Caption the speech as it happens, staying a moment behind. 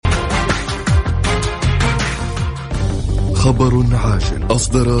خبر عاجل.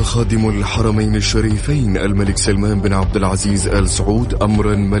 أصدر خادم الحرمين الشريفين الملك سلمان بن عبد العزيز آل سعود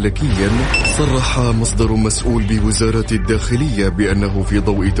أمرا ملكيا صرح مصدر مسؤول بوزارة الداخلية بأنه في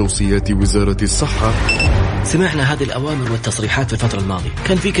ضوء توصيات وزارة الصحة. سمعنا هذه الأوامر والتصريحات في الفترة الماضية،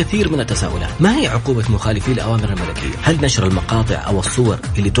 كان في كثير من التساؤلات. ما هي عقوبة مخالفي الأوامر الملكية؟ هل نشر المقاطع أو الصور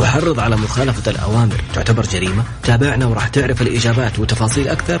اللي تحرض على مخالفة الأوامر تعتبر جريمة؟ تابعنا وراح تعرف الإجابات وتفاصيل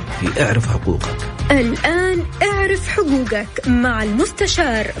أكثر في اعرف حقوقك. الآن اعرف حقوقك مع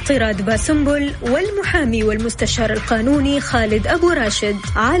المستشار طراد باسنبل والمحامي والمستشار القانوني خالد أبو راشد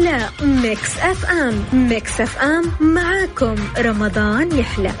على ميكس اف ام. ميكس اف ام معاكم رمضان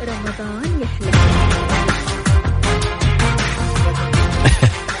يحلى. رمضان يحلى.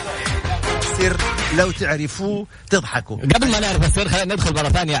 لو تعرفوه تضحكوا. قبل ما نعرف السر خلينا ندخل مرة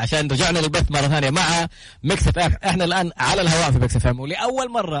ثانية عشان رجعنا للبث مرة ثانية مع ميكس اف ام. احنا الآن على الهواء في ميكس اف ام،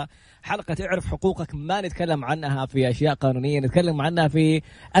 ولأول مرة حلقة تعرف حقوقك ما نتكلم عنها في أشياء قانونية، نتكلم عنها في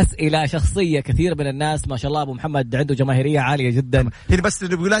أسئلة شخصية. كثير من الناس ما شاء الله أبو محمد عنده جماهيرية عالية جدا. هنا بس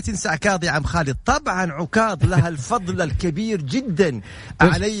لا تنسى عكاظ يا عم خالد. طبعا عكاظ لها الفضل الكبير جدا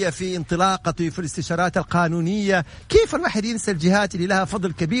علي في انطلاقتي في الاستشارات القانونية. كيف الواحد ينسى الجهات اللي لها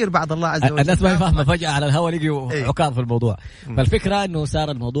فضل كبير بعد الله عز وجل؟ الناس ما فاهمة، فجأة على الهواء يجوا عكاظ في الموضوع. فالفكرة أنه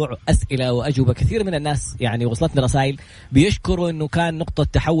صار الموضوع أسئلة وأجوبة. كثير من الناس يعني وصلتنا رسائل بيشكروا أنه كان نقطة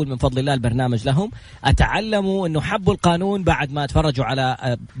تحول من فضل الله البرنامج لهم. أتعلموا أنه حبوا القانون بعد ما تفرجوا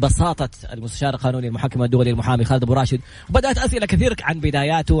على بساطة المستشار القانوني المحكم الدولي المحامي خالد أبو راشد، وبدأت أسئلة كثير عن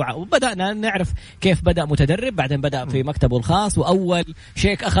بداياته، وبدأنا نعرف كيف بدأ متدرب، بعدين بدأ في مكتبه الخاص، وأول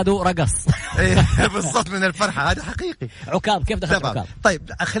شيك أخذه رقص. بالضبط من الفرحة. هذا حقيقي. عكاظ كيف دخلت عكاظ؟ طيب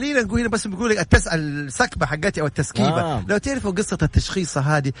خلينا نقول هنا بس بقول لك السكبة حقتي أو التسكيبة. لو تعرفوا قصة التشخيصة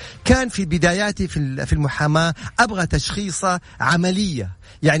هذه، كان في بداياتي في المحاماة أبغى تشخيصة عملية،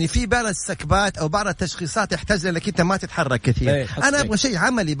 يعني في بعض السكبات أو بعض التشخيصات يحتاج لك أنت ما تتحرك كثير. أنا أبغى شيء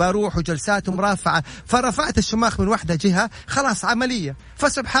عملي، بروح وجلسات ومرافعة. فرفعت الشماخ من واحدة جهة، خلاص عملية.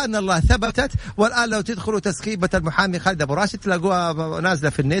 فسبحان الله ثبتت. والآن لو تدخلوا تسكيبة المحامي خالد أبو راشد تلاقوها نازلة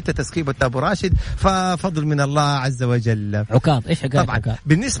في النت، تسكيبة أبو راشد، ففضل من الله عز وجل. عكاظ إيش حكاية طبعا عكاظ؟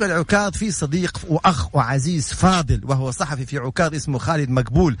 بالنسبة لعكاظ في صديق وأخ وعزيز فاضل وهو صحفي في عكاظ اسمه خالد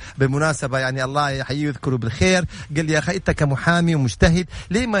مقبول بالمناسبة، يعني الله يحييه ويذكره بالخير. قال لي يا أخي أنت كمحامي ومجتهد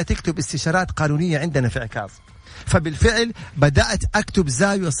ليه ما تكتب استشارات قانونية عندنا في عكاظ؟ فبالفعل بدأت أكتب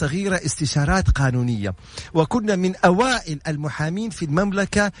زاوية صغيرة استشارات قانونية، وكنا من أوائل المحامين في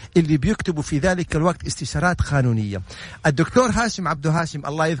المملكة اللي بيكتبوا في ذلك الوقت استشارات قانونية. الدكتور هاشم عبد هاشم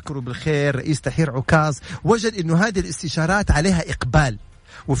الله يذكره بالخير رئيس تحرير عكاظ وجد إنه هذه الاستشارات عليها إقبال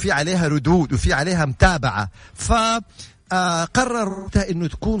وفي عليها ردود وفي عليها متابعة، فقرر إنه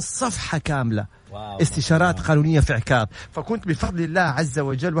تكون صفحة كاملة استشارات قانونية في عكاظ. فكنت بفضل الله عز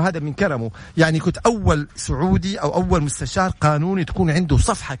وجل وهذا من كرمه، يعني كنت أول سعودي أو أول مستشار قانوني تكون عنده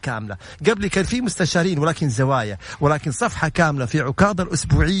صفحة كاملة. قبل كان في مستشارين ولكن زوايا، ولكن صفحة كاملة في عكاظ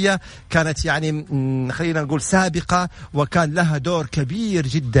الأسبوعية كانت يعني خلينا نقول سابقة وكان لها دور كبير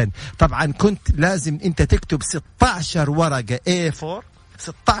جدا. طبعا كنت لازم أنت تكتب 16 ورقة A4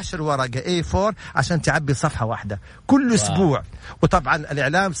 16 ورقة A4 عشان تعبي صفحة واحدة كل أسبوع. وطبعا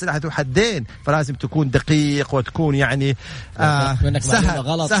الإعلام سلاح ذو حدين، فلازم تكون دقيق وتكون يعني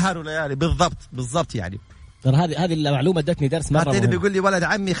سهر وليالي. بالضبط يعني. هذه المعلومة ادتني درس مرة مهم. بيقول لي ولد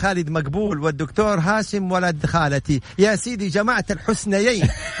عمي خالد مقبول والدكتور هاشم ولد خالتي، يا سيدي جماعة الحسنيين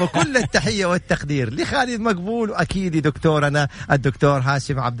وكل التحية والتقدير لخالد مقبول وأكيد دكتورنا الدكتور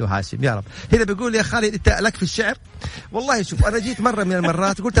هاشم عبد هاشم يا رب. هنا بيقول لي يا خالد أنت لك في الشعر؟ والله شوف أنا جيت مرة من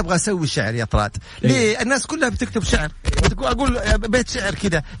المرات قلت أبغى أسوي شعر يا طراد. ليه الناس كلها بتكتب شعر، أقول بيت شعر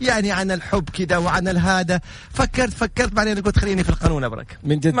كده يعني عن الحب كده وعن الهذا. فكرت بعدين قلت خليني في القانون أبرك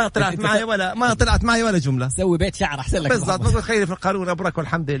من جد. ما طلعت معي ولا جملة. سوي بيت شعر أحسن لك. بالضبط بقول خيري في القانون أبرك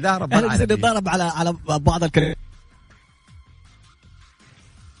والحمد لله رب العالمين. أنا ضرب على بعض الكلمات.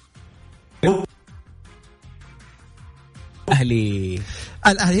 الأهلي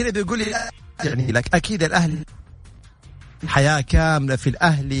هنا بيقول لي يعني لك أكيد الأهلي حياة كاملة في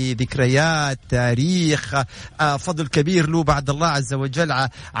الأهلي، ذكريات، تاريخ، فضل كبير له بعد الله عز وجل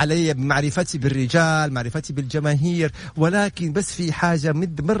علي بمعرفتي بالرجال، معرفتي بالجماهير. ولكن بس في حاجة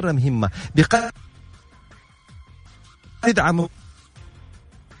مرة مهمة ندعمه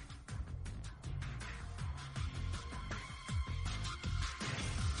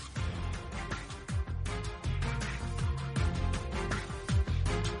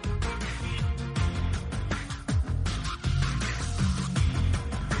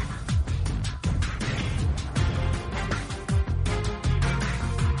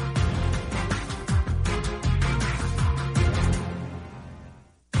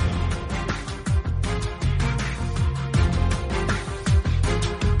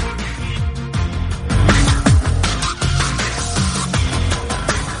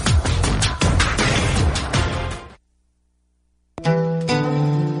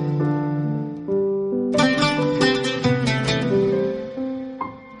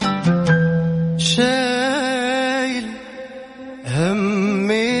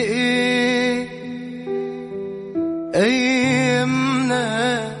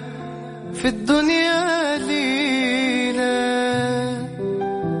في الدنيا لينا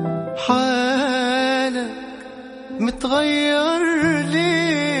حالك متغير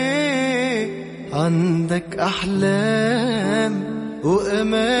ليه؟ عندك أحلام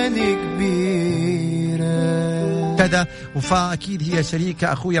وأماني كبيرة كذا. وفاكيد هي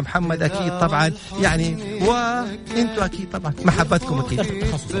شريكة أخويا محمد أكيد طبعا يعني، وانتوا أكيد طبعا محبتكم أكيد.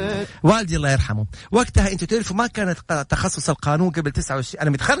 والدي الله يرحمه وقتها انتوا تعرفوا ما كانت تخصص القانون قبل 29، أنا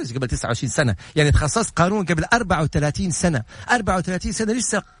متخرج قبل 29 سنة، يعني تخصصت قانون قبل 34 سنة. 34 سنة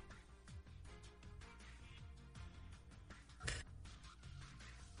لسه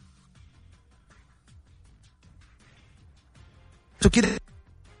كده.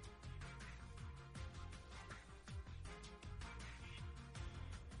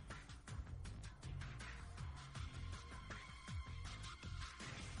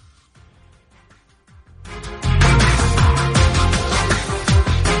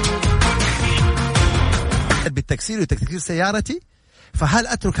 بالتكسير وتكسير سيارتي، فهل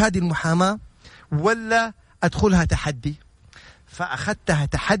أترك هذه المحاماة ولا أدخلها تحدي؟ فأخذتها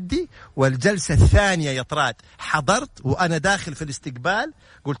تحدي. والجلسة الثانية يا طراد حضرت وأنا داخل في الاستقبال،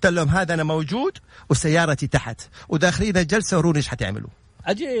 قلت لهم هذا أنا موجود وسيارتي تحت، وداخلين الجلسة وروني إيش حتعملوا.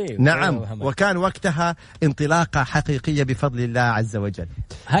 عجيب. نعم. وكان وقتها انطلاقة حقيقية بفضل الله عز وجل.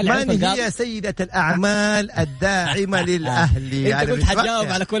 من هي سيدة الأعمال الداعمة للأهلي؟ أنت قلت حتجاوب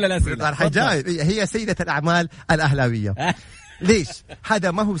على كل الأسئلة. هي سيدة الأعمال الأهلاوية. ليش؟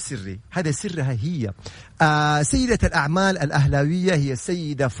 هذا ما هو سري، هذا سرها هي. سيدة الأعمال الأهلاوية هي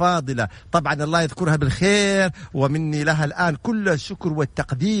سيدة فاضلة طبعا، الله يذكرها بالخير ومني لها الآن كل الشكر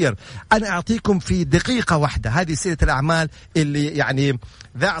والتقدير. أنا أعطيكم في دقيقة واحدة هذه سيدة الأعمال اللي يعني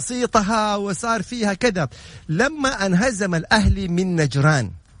ذاع صيتها وصار فيها كذا. لما انهزم الأهلي من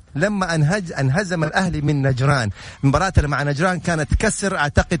نجران، انهزم الأهلي من نجران، مباراتنا مع نجران كانت كسر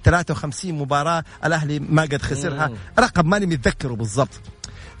أعتقد 53 مباراة الأهلي ما قد خسرها، رقم ماني متذكره بالضبط.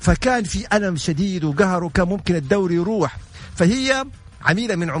 فكان في ألم شديد وقهر وكان ممكن الدوري يروح. فهي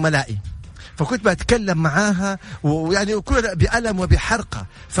عميلة من عملائي، فكنت بتكلم معاها ويعني كل بألم وبحرقة.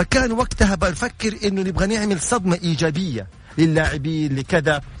 فكان وقتها بفكر إنه نبغى نعمل صدمة إيجابية للاعبين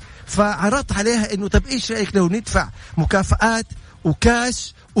لكذا. فعرضت عليها إنه طب إيش رأيك لو ندفع مكافآت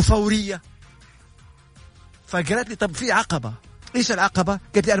وكاش وفورية؟ فقالت لي طب في عقبة. إيش العقبة؟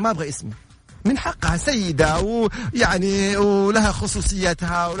 قالت لي أنا ما أبغى اسمي. من حقها سيدة ويعني ولها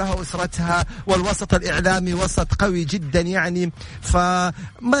خصوصيتها ولها أسرتها، والوسط الإعلامي وسط قوي جدا يعني،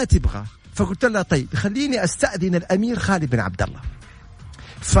 فما تبغى. فقلت لها طيب خليني أستأذن الأمير خالد بن عبد الله.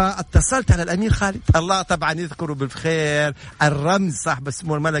 فاتصلت على الأمير خالد، الله طبعا يذكره بالخير، الرمز صاحب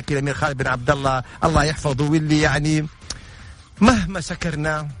السمو الملكي الأمير خالد بن عبد الله، الله يحفظه، واللي يعني مهما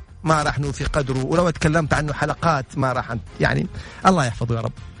شكرنا ما راح نوفي قدره، ولو تكلمت عنه حلقات ما راح يعني، الله يحفظه يا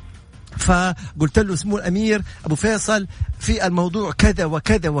رب. فقلت له سمو الأمير أبو فيصل في الموضوع كذا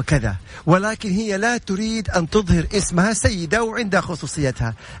وكذا وكذا، ولكن هي لا تريد أن تظهر اسمها، سيدة وعندها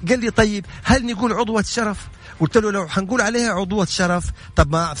خصوصيتها. قال لي طيب هل نقول عضوة شرف؟ قلت له لو حنقول عليها عضوة شرف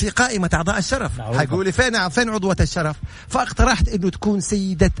طب ما في قائمة أعضاء الشرف، حيقول لي فين عضوة الشرف؟ فاقترحت إنه تكون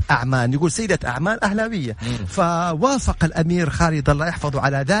سيدة أعمال، نقول سيدة أعمال أهلاوية. فوافق الأمير خالد الله يحفظه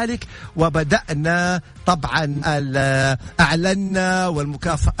على ذلك، وبدأنا طبعا أعلنا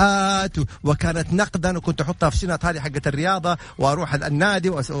والمكافآت، وكانت نقدا، وكنت أحطها في شنط هذه حقة الرياضة وأروح النادي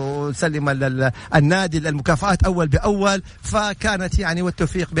وسلم النادي المكافآت أول بأول. فكانت يعني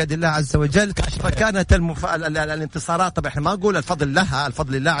والتوفيق بيد الله عز وجل. فكانت الانتصارات طبعا احنا ما نقول الفضل لها،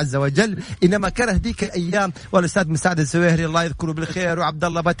 الفضل لله عز وجل، انما كانت ذيك الايام والاستاذ مساعد الزويهري الله يذكره بالخير، وعبد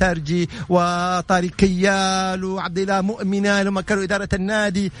الله بترجي وطارق كيال وعبد الله مؤمنه لما كانوا اداره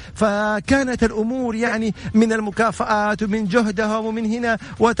النادي. فكانت الامور يعني من المكافآت ومن جهدهم ومن هنا،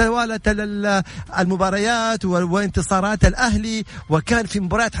 وتوالت المباريات وانتصارات الاهلي، وكان في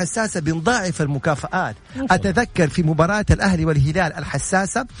مباريات حساسه بنضاعف المكافآت. اتذكر في مباراه الاهلي والهلال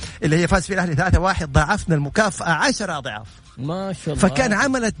الحساسه اللي هي فاز فيها الاهلي 3-1 ضاعفنا المكافأة 10 أضعاف ما شاء الله. فكان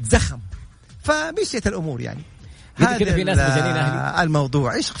عملت زخم، فمشيت الأمور يعني. هذا في ناس مجانين أهلي.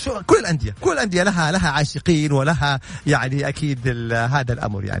 الموضوع إيش كل الأندية لها عاشقين ولها يعني أكيد هذا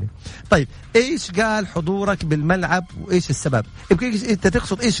الأمر يعني. طيب إيش قال حضورك بالملعب وإيش السبب؟ أنت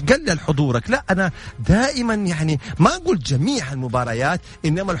تقصد إيش قلل حضورك؟ لا أنا دائما يعني ما أقول جميع المباريات،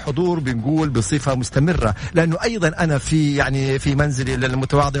 إنما الحضور بنقول بصفة مستمرة، لأنه أيضا أنا في منزلي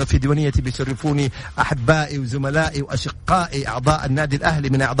المتواضع وفي ديوانيتي بيشرفوني أحبائي وزملائي وأشقائي أعضاء النادي الأهلي،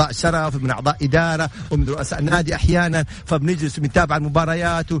 من أعضاء شرف ومن أعضاء إدارة ومن رؤساء النادي أحيانا، فبنجلس بنتابع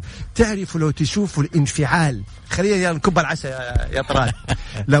المباريات. تعرفوا لو تشوفوا الانفعال، خلينا نكب العشاء يا طراد.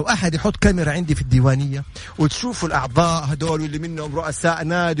 لو أحد يحط كاميرا عندي في الديوانية وتشوفوا الأعضاء هدول اللي منهم رؤساء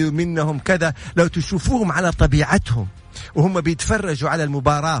نادي ومنهم كذا، لو تشوفوهم على طبيعتهم وهم بيتفرجوا على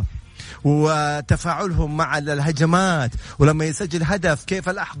المباراة وتفاعلهم مع الهجمات، ولما يسجل هدف كيف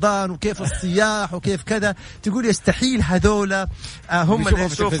الأحضان وكيف الصياح وكيف كذا، تقول يستحيل هذولا هم اللي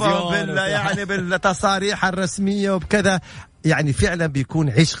يشوفوا يعني بالتصاريح الرسمية وبكذا. يعني فعلا بيكون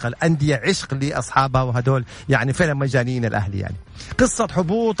عشق الأندية، عشق لأصحابها، وهدول يعني فعلا مجانين الأهلي. يعني قصة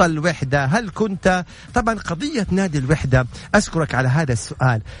هبوط الوحدة، هل كنت طبعا قضية نادي الوحدة؟ أشكرك على هذا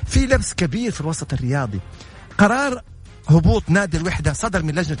السؤال. في لبس كبير في الوسط الرياضي. قرار هبوط نادي الوحدة صدر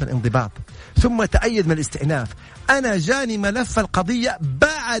من لجنة الانضباط ثم تأيد من الاستئناف. أنا جاني ملف القضية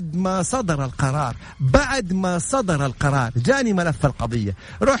بعد ما صدر القرار، بعد ما صدر القرار جاني ملف القضية.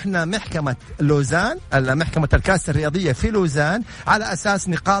 رحنا محكمة لوزان، محكمة الكاس الرياضية في لوزان، على أساس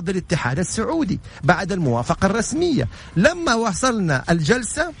نقاضي الاتحاد السعودي بعد الموافقة الرسمية. لما وصلنا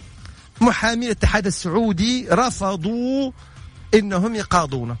الجلسة محامي الاتحاد السعودي رفضوا إنهم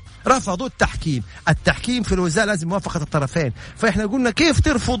يقاضونا، رفضوا التحكيم. التحكيم في الوزارة لازم موافقة الطرفين، فإحنا قلنا كيف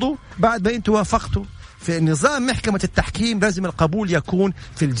ترفضوا بعد ما أنتوا وافقتوا؟ في نظام محكمة التحكيم لازم القبول يكون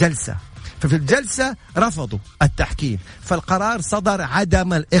في الجلسة، ففي الجلسة رفضوا التحكيم، فالقرار صدر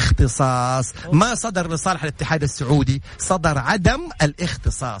عدم الاختصاص، ما صدر لصالح الاتحاد السعودي، صدر عدم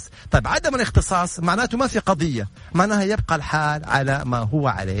الاختصاص. طيب عدم الاختصاص معناته ما في قضية، معناها يبقى الحال على ما هو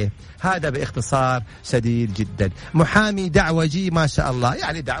عليه. هذا باختصار شديد جدا. محامي دعوجي ما شاء الله،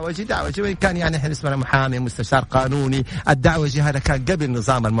 يعني دعوجي وإن كان يعني احنا اسمنا محامي مستشار قانوني، الدعوجي هذا كان قبل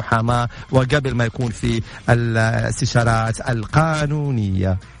نظام المحاماة وقبل ما يكون في الاستشارات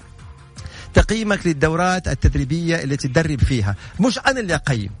القانونية. تقييمك للدورات التدريبية اللي تدرب فيها؟ مش أنا اللي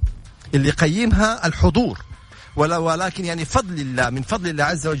أقيم، اللي يقيمها الحضور، ولكن يعني فضل الله، من فضل الله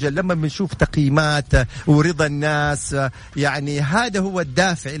عز وجل لما بنشوف تقييمات ورضا الناس، يعني هذا هو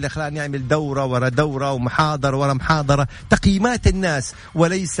الدافع اللي خلانا نعمل دورة ورا دورة ومحاضرة ورا محاضرة، تقييمات الناس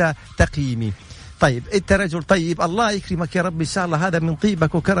وليس تقييمي. طيب انت رجل طيب، الله يكرمك يا رب ان شاء الله، هذا من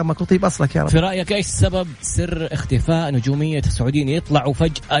طيبك وكرمك وطيب اصلك يا رب. في رايك ايش سبب سر اختفاء نجوميه السعوديين؟ يطلعوا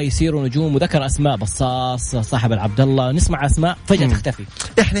فجاه يصيروا نجوم، وذكر اسماء بصاص صاحب العبد الله، نسمع اسماء فجاه تختفي.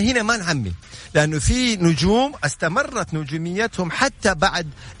 احنا هنا ما نعمي، لانه في نجوم استمرت نجوميتهم حتى بعد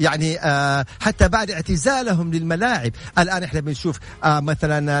يعني حتى بعد اعتزالهم للملاعب. الان احنا بنشوف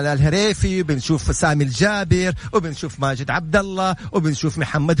مثلا الهريفي، بنشوف سامي الجابر، وبنشوف ماجد عبد الله، وبنشوف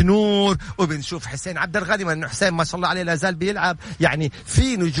محمد نور، وبنشوف حسين عبد الغني، ما انه حسين ما شاء الله عليه لا زال بيلعب. يعني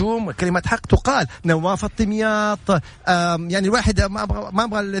في نجوم كلمة حق تقال، نواف الطمياط، يعني الواحد ما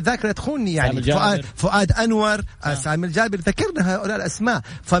ابغى الذاكرة تخونني، يعني فؤاد انور، سامي الجابر، ذكرنا هؤلاء الاسماء.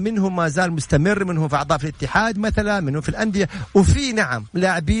 فمنهم ما زال مستمر، منهم في اعضاء في الاتحاد مثلا، منهم في الاندية، وفي نعم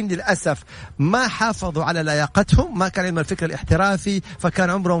لاعبين للاسف ما حافظوا على لياقتهم، ما كان لهم الفكر الاحترافي، فكان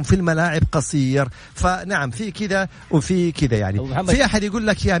عمرهم في الملاعب قصير. فنعم في كذا وفي كذا. يعني في احد يقول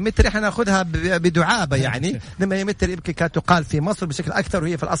لك يا متر احنا ناخذها بدعابة، يعني لما يمتر يمكن كانت تقال في مصر بشكل أكثر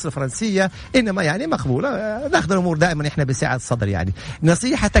وهي في الأصل الفرنسية، إنما يعني مقبولة، ناخذ الأمور دائما إحنا بسعة الصدر. يعني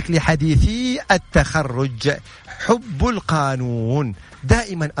نصيحتك لحديثي التخرج؟ حب القانون،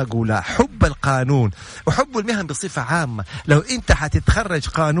 دائما أقولها، حب القانون وحب المهن بصفة عامة. لو أنت حتتخرج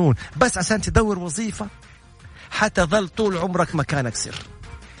قانون بس عشان تدور وظيفة حتظل طول عمرك مكانك سر،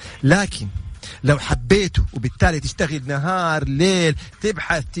 لكن لو حبيته وبالتالي تشتغل نهار ليل،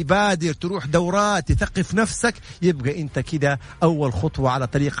 تبحث، تبادر، تروح دورات، تثقف نفسك، يبقى انت كده اول خطوة على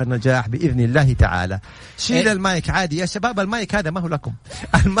طريق النجاح بإذن الله تعالى. شيل المايك عادي يا شباب، المايك هذا ما هو لكم،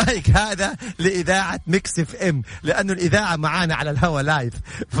 المايك هذا لإذاعة ميكس اف ام، لأنه الإذاعة معانا على الهوا لايف،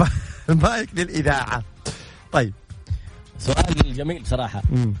 فالمايك للإذاعة. طيب سؤال جميل صراحة.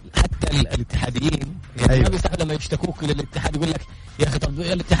 حتى الاتحاديين يعني ما بيستحقوا لما يشتكوك للاتحاد، يقول لك يا أخي طب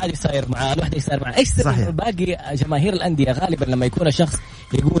الاتحاد يصير معاه، الوحدة يصير معاه. إيش سر باقي جماهير الأندية؟ غالبا لما يكون الشخص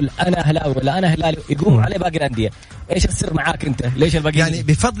يقول أنا أهلاوي ولا أنا هلالي يقوم عليه باقي الأندية. إيش السر معاك أنت؟ ليش الباقي؟ يعني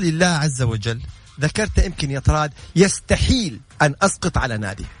بفضل الله عز وجل ذكرت يمكن يا طراد، يستحيل أن أسقط على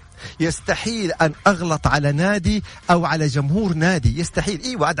نادي، يستحيل أن أغلط على نادي أو على جمهور نادي، يستحيل.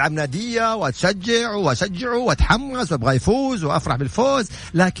 إيه وأدعم نادية وأشجعه وأتحمس وأبغى يفوز وأفرح بالفوز،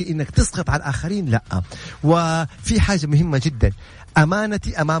 لكن إنك تسقط على الآخرين لا. وفي حاجة مهمة جدا،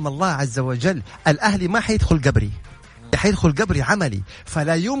 أمانتي أمام الله عز وجل، الأهلي ما حيدخل قبري، حيدخل قبري عملي.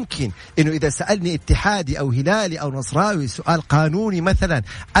 فلا يمكن إنه إذا سألني اتحادي أو هلالي أو نصراوي سؤال قانوني مثلا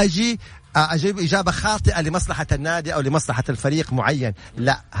أجيب إجابة خاطئة لمصلحة النادي أو لمصلحة الفريق معين.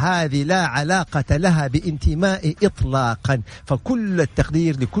 لا، هذه لا علاقة لها بانتمائي إطلاقا. فكل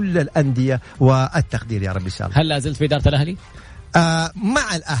التقدير لكل الأندية والتقدير يا رب إن شاء الله. هل لا زلت في إدارة الأهلي؟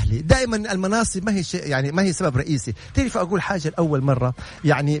 مع الأهلي دائما المناصب ما هي شيء، يعني ما هي سبب رئيسي. تعرف أقول حاجة الأول مرة،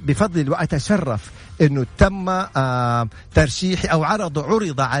 يعني بفضل وأتشرف إنه تم ترشيحي أو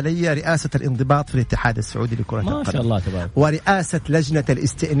عرض علي رئاسة الانضباط في الاتحاد السعودي لكرة القدم. ما شاء الله تبارك. ورئاسة لجنة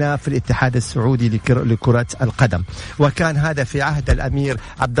الاستئناف في الاتحاد السعودي لكرة القدم، وكان هذا في عهد الأمير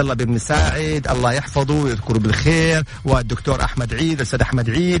عبد الله بن مساعد الله يحفظه ويذكره بالخير، والدكتور أحمد عيد الأستاذ أحمد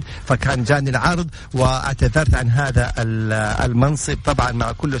عيد. فكان جاني العرض واعتذرت عن هذا المنصب طبعا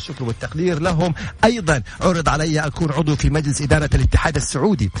مع كل الشكر والتقدير لهم. أيضا عرض علي أكون عضو في مجلس إدارة الاتحاد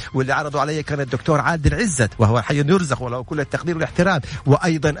السعودي، واللي عرضوا علي كان الدكتور عادل عزت وهو حي يرزق وله كل التقدير والاحترام،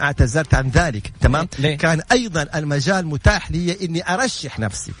 وأيضا اعتذرت عن ذلك. تمام. كان أيضا المجال متاح لي إني أرشح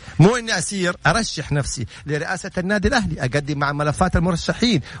نفسي، مو إني أسير، أرشح نفسي لرئاسة النادي الأهلي، أقدم مع ملفات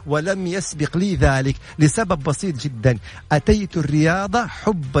المرشحين، ولم يسبق لي ذلك لسبب بسيط جدا. أتيت الرياضة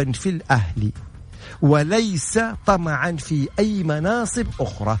حبا في الأهلي وليس طمعا في أي مناصب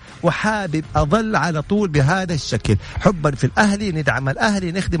أخرى، وحابب أظل على طول بهذا الشكل، حبا في الأهلي، ندعم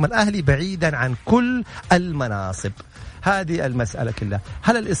الأهلي، نخدم الأهلي بعيدا عن كل المناصب. هذه المسألة كلها.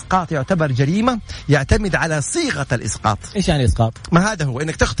 هل الإسقاط يعتبر جريمة؟ يعتمد على صيغة الإسقاط. إيش يعني إسقاط؟ ما هذا هو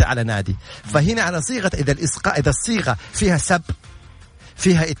إنك تخطئ على نادي. فهنا على صيغة إذا الصيغة فيها سب،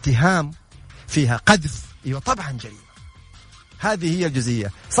 فيها اتهام، فيها قذف، أيوة طبعا جريمة. هذه هي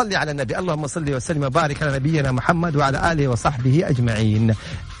الجزئية. صلي على النبي، اللهم صل وسلم وبارك على نبينا محمد وعلى آله وصحبه أجمعين.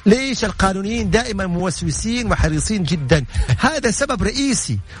 ليش القانونيين دائما موسوسين وحريصين جدا؟ هذا سبب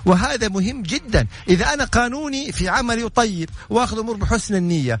رئيسي وهذا مهم جدا. إذا أنا قانوني في عملي وطيب وأخذ أمور بحسن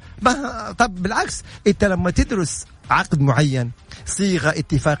النية، طب بالعكس، أنت لما تدرس عقد معين، صيغة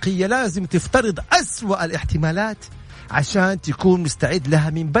اتفاقية، لازم تفترض أسوأ الاحتمالات عشان تكون مستعد لها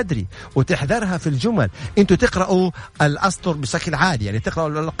من بدري وتحذرها في الجمل. انتوا تقرأوا الأسطر بشكل عادي، يعني تقرأوا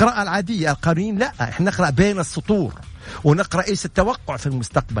القراءة العادية. القانونيين لا، احنا نقرأ بين السطور ونقرأ ايش التوقع في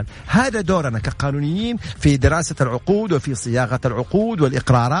المستقبل. هذا دورنا كقانونيين في دراسة العقود وفي صياغة العقود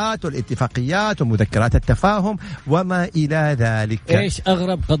والإقرارات والاتفاقيات ومذكرات التفاهم وما إلى ذلك. ايش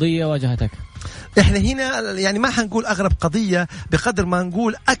أغرب قضية واجهتك؟ احنا هنا يعني ما حنقول أغرب قضية بقدر ما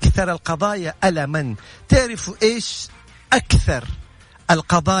نقول أكثر القضايا ألما. تعرفوا ايش أكثر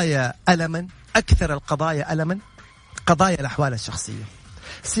القضايا ألما؟ أكثر القضايا ألما قضايا الأحوال الشخصية.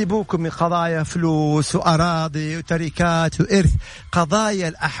 سيبوكم من قضايا فلوس وأراضي وتركات وإرث، قضايا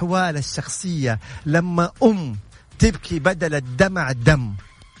الأحوال الشخصية. لما تبكي بدل الدمع دم،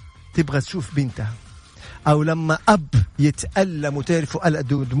 تبغى تشوف بنتها، أو لما أب يتألم، وتعرفوا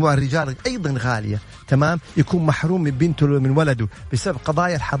دموع الرجال أيضا غالية، تمام، يكون محروم من بنته ومن ولده بسبب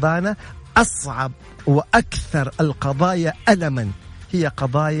قضايا الحضانة. أصعب وأكثر القضايا ألما هي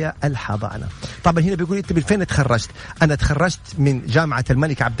قضايا الحضانة. طبعا هنا بيقول انت بالفين تخرجت؟ انا تخرجت من جامعة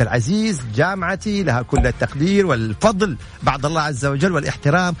الملك عبد العزيز، جامعتي لها كل التقدير والفضل بعد الله عز وجل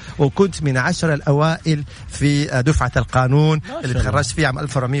والاحترام، وكنت من 10 الأوائل في دفعة القانون اللي تخرجت فيها عام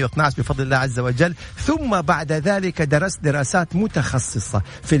 1412 بفضل الله عز وجل. ثم بعد ذلك درست دراسات متخصصة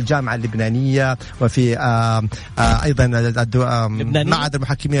في الجامعة اللبنانية، وفي أيضا معهد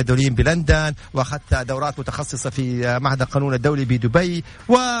المحكمين الدوليين بلندن، وأخذت دورات متخصصة في معهد القانون الدولي بدبي،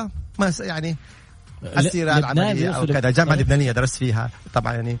 وما يعني السيرة العملية أو كذا. جامعة لبنانية درست فيها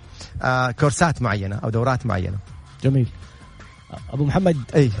طبعا يعني كورسات معينة أو دورات معينة. جميل. أبو محمد،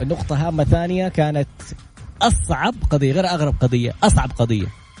 النقطة هامة ثانية كانت أصعب قضية، غير أغرب قضية، أصعب قضية.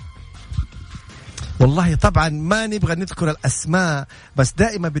 والله طبعا ما نبغى نذكر الأسماء، بس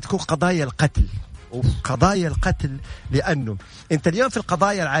دائما بتكون قضايا القتل. قضايا القتل، لأنه أنت اليوم في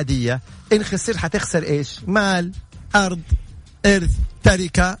القضايا العادية إن خسر حتخسر إيش؟ مال، أرض، إرث،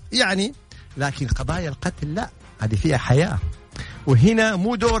 تركة يعني. لكن قضايا القتل لا، هذه فيها حياة. وهنا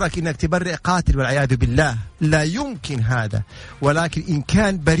مو دورك إنك تبرئ قاتل والعياذ بالله، لا يمكن هذا. ولكن إن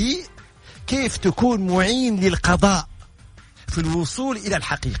كان بريء، كيف تكون معين للقضاء في الوصول إلى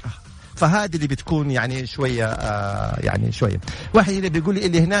الحقيقة؟ فهذه اللي بتكون يعني شوية يعني شوية. واحد هنا بيقول لي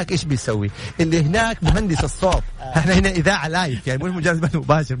اللي هناك إيش بيسوي؟ اللي هناك مهندس الصوت. احنا هنا إذاعة لايف، يعني مو مجرد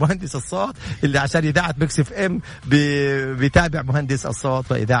مباشر، مهندس الصوت اللي عشان إذاعة ميكس اف ام بيتابع مهندس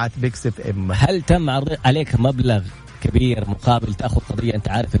الصوت وإذاعة ميكس اف ام. هل تم عرض عليك مبلغ كبير مقابل تأخذ قضية أنت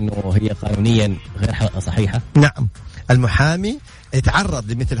عارف إنه هي قانونيا غير صحيحة؟ نعم، المحامي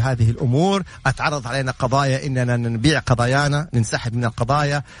يتعرض لمثل هذه الأمور. أتعرض علينا قضايا إننا نبيع قضايانا، ننسحب من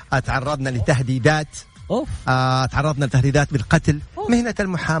القضايا. أتعرضنا لتهديدات تعرضنا لتهديدات بالقتل. مهنة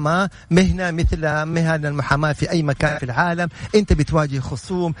المحاماة مهنة مثل مهن المحاماة في أي مكان في العالم. أنت بتواجه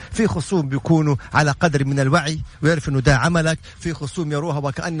خصوم، في خصوم بيكونوا على قدر من الوعي ويعرف أنه ده عملك، في خصوم يروها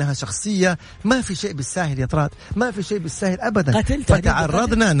وكأنها شخصية. ما في شيء بالساهل يا طراد، ما في شيء بالساهل أبدا.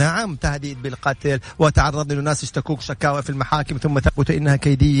 فتعرضنا نعم تهديد بالقتل، وتعرضنا لناس يشتكوك شكاوى في المحاكم ثم تثبت إنها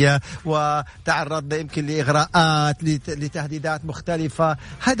كيدية، وتعرضنا يمكن لإغراءات لتهديدات مختلفة.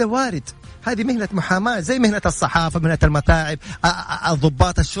 هذا وارد. هذه مهنة محاماة زي مهنة الصحافة، مهنة المتاعب،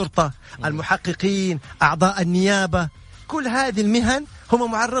 ضباط الشرطة، المحققين، أعضاء النيابة. كل هذه المهن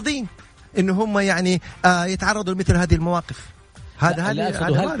هم معرضين إنه هم يعني يتعرضوا لمثل هذه المواقف. هذا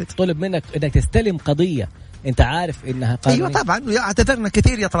وارد. طلب منك إنك تستلم قضية أنت عارف إنها قانونية. أيوة طبعا. اعتذرنا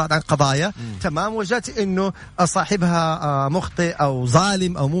كثير يا طلعت عن قضايا تمام، وجدت إنه صاحبها مخطئ أو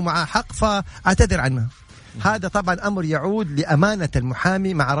ظالم أو مو معه حق فاعتذر عنها. هذا طبعا أمر يعود لأمانة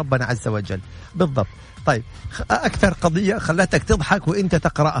المحامي مع ربنا عز وجل. بالضبط. طيب أكثر قضية خلتك تضحك وإنت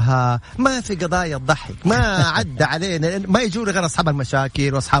تقرأها؟ ما في قضايا تضحك، ما عدى علينا، ما يجون غير أصحاب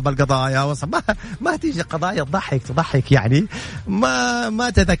المشاكل وأصحاب القضايا ما تيجي قضايا تضحك يعني ما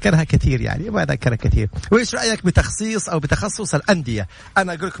تذكرها كثير، يعني ما أذكرها كثير. وإيش رأيك بتخصيص أو بتخصص الأندية؟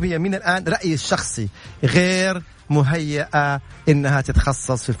 أنا أقول لكم هي من الآن رأيي الشخصي غير مهيئة إنها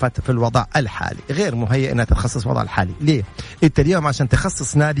تتخصص في الوضع الحالي، غير مهيئة إنها تتخصص في الوضع الحالي. ليه؟ أنت اليوم عشان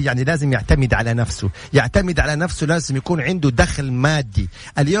تخصص نادي يعني لازم يعتمد على نفسه، لازم يكون عنده دخل مادي.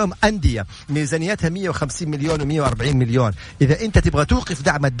 اليوم أندية ميزانيتها 150 مليون و140 مليون، إذا أنت تبغى توقف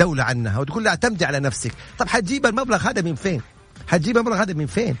دعم الدولة عنها وتقول لا اعتمدي على نفسك، طب حتجيب المبلغ هذا من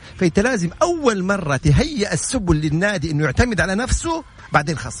فين؟ فأنت لازم أول مرة تهيئ السبل للنادي إنه يعتمد على نفسه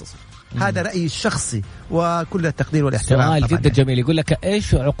بعدين خصصه. هذا رأيي الشخصي وكل التقدير والاحترام. سؤال جدا جميل، يقول لك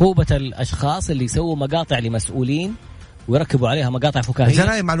إيش عقوبة الأشخاص اللي يسووا مقاطع لمسؤولين ويركبوا عليها مقاطع فكاهية؟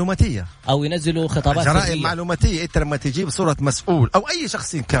 جرائم معلوماتية أو ينزلوا خطابات جرائم معلوماتية. أنت لما تجيب صورة مسؤول أو أي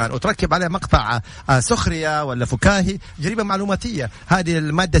شخص كان وتركب عليه مقطع سخرية ولا فكاهي، جريمة معلوماتية. هذه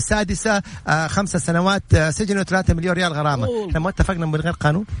المادة السادسة 5 سنوات سجن و3 مليون ريال غرامة. لما اتفقنا من غير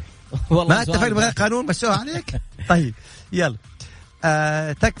قانون ما اتفقنا من غير قانون مشوها عليك. طيب يلا.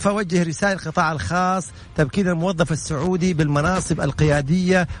 تكفى وجه رسائل القطاع الخاص تمكين الموظف السعودي بالمناصب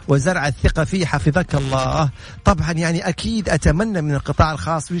القيادية وزرع الثقة فيه حفظك الله. طبعا يعني أكيد أتمنى من القطاع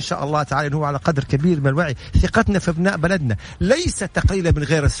الخاص وإن شاء الله تعالى أنه على قدر كبير من الوعي. ثقتنا في ابناء بلدنا ليس تقليلا من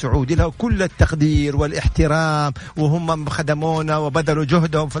غير السعودي، له كل التقدير والاحترام، وهم خدمونا وبذلوا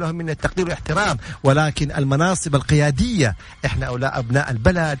جهدهم فلهم من التقدير والاحترام. ولكن المناصب القيادية إحنا أبناء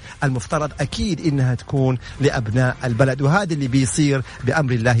البلد، المفترض أكيد إنها تكون لأبناء البلد، وهذا اللي بيصير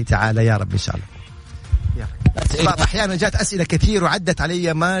بأمر الله تعالى يا رب إن شاء الله. أحيانا جات أسئلة كثير وعدت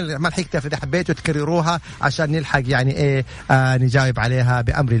علي ما لحقتها، فإذا حبيتوا تكرروها عشان نلحق يعني نجاوب عليها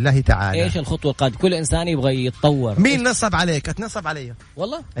بأمر الله تعالى. إيش الخطوة القادمة؟ كل إنسان يبغى يتطور. مين نصب عليك؟ اتنصب علي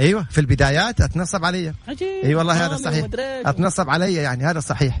والله. أيوة في البدايات اتنصب علي. عجيب. أي والله هذا صحيح، اتنصب علي يعني هذا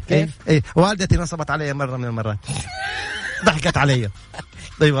صحيح. كيف؟ إيه والدتي نصبت علي مرة من المرات ضحكت علي.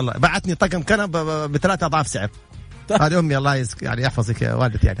 طيب والله بعتني طقم كنب ب3 أضعاف سعر. هذه أمي الله يعني يحفظك يا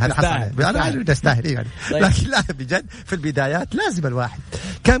والدتي، يعني هذا حصل أنا أستاهل يعني. لكن لا بجد في البدايات لازم الواحد.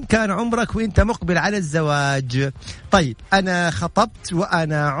 كم كان عمرك وأنت مقبل على الزواج؟ طيب أنا خطبت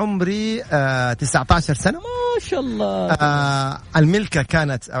وأنا عمري 19 سنة ما شاء الله. الملكة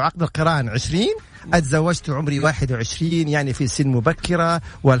كانت أو عقد القران 20. أتزوجت عمري 21 يعني في سن مبكرة،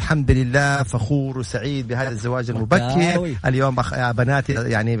 والحمد لله فخور وسعيد بهذا الزواج المبكر. اليوم بناتي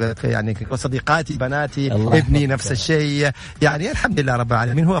يعني صديقاتي بناتي ابني نفس الشيء، يعني الحمد لله رب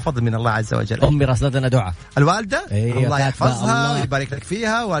العالمين، هو فضل من الله عز وجل. أمي رصدنا دعاء الوالدة الله يحفظها ويبارك لك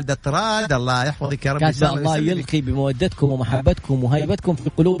فيها، والدة طراد الله يحفظك يا رب. الله يلقي بمودتكم ومحبتكم وهيبتكم في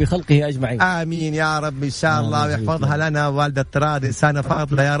قلوب خلقه أجمعين. آمين يا رب إن شاء الله، ويحفظها لنا والدة طراد إنسانة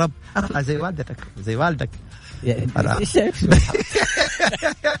فاضلة يا رب، زي والدتك زي والدك.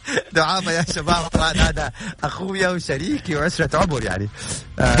 دعابة يا شباب، هذا أخويا وشريكي وعشرة عمر يعني.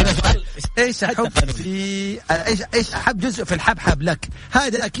 إيش أحب في إيش أحب جزء في الحبحب لك؟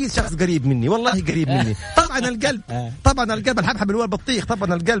 هذا أكيد شخص قريب مني، والله قريب مني. طبعا القلب، طبعا القلب، الحبحب اللي هو البطيخ،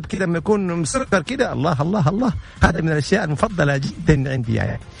 طبعا القلب كذا لما يكون مسكر كذا الله الله الله، هذا من الأشياء المفضلة جدا عندي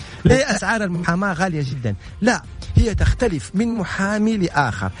يعني. ليه أسعار المحاماة غالية جدا؟ لا، هي تختلف من محامي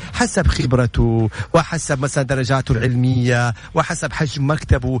لآخر حسب خبرته وحسب مثلا درجاته العلمية وحسب حجم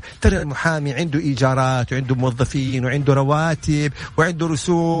مكتبه. ترى المحامي عنده إيجارات وعنده موظفين وعنده رواتب وعنده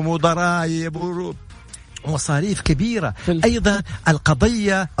رسوم وضرائب ومصاريف كبيرة. أيضا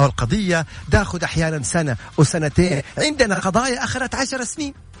القضية تأخذ أحيانا سنة وسنتين. عندنا قضايا أخذت 10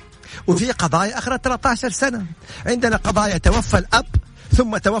 سنين، وفي قضايا أخذت 13 سنة. عندنا قضايا توفى الأب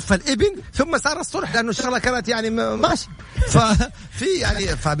ثم توفى الابن ثم صار الصلح، لأنه الشغلة كانت يعني ماشي. ففي يعني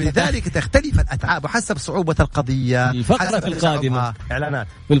فبذلك تختلف الأتعاب وحسب صعوبة القضية. الفقرة القادمة إعلانات.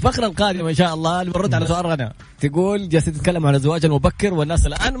 بالفقرة القادمة إن شاء الله نرد على سؤال رنا، تقول جالس تتكلم عن الزواج المبكر والناس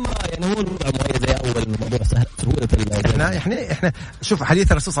الآن ما يعني هو الوضع مميز زي أول الموضوع سهولة. إحنا شوف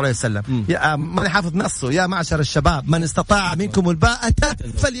حديث الرسول صلى الله عليه وسلم، يا من حافظ نصه يا معشر الشباب من استطاع منكم الباءة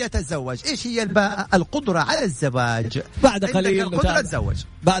فليتزوج. إيش هي الباءة؟ القدرة على الزواج. بعد قليل القدرة تزوج.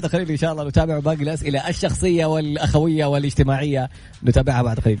 بعد قليل إن شاء الله نتابع باقي الأسئلة الشخصية والأخوية والاجتماعية، نتابعها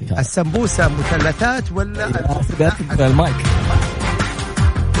بعد قليل إن شاء الله. السمبوسة مثلثات ولا المايك؟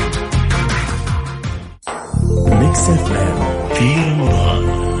 ميكس اف ام في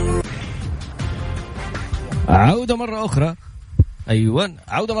رمضان. عودة مرة أخرى، أيوة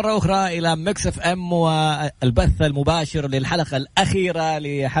عودة مرة أخرى إلى ميكس اف ام والبث المباشر للحلقة الأخيرة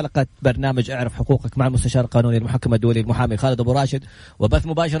لحلقة برنامج اعرف حقوقك مع المستشار القانوني المحكم الدولي المحامي خالد أبو راشد، وبث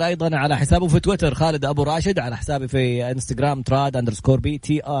مباشر أيضا على حسابه في تويتر خالد أبو راشد، على حسابي في انستغرام TRAD_B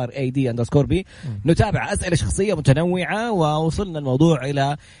TRAD_B. نتابع أسئلة شخصية متنوعة، ووصلنا الموضوع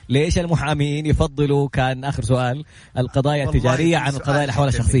إلى ليش المحامين يفضلوا، كان آخر سؤال، القضايا التجارية عن القضايا الأحوال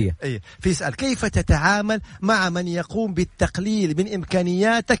الشخصية. في سؤال كيف تتعامل مع من يقوم بالتقليل من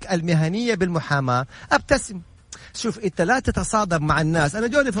إمكانياتك المهنية بالمحاماة؟ أبتسم. شوف انت لا تتصادم مع الناس. انا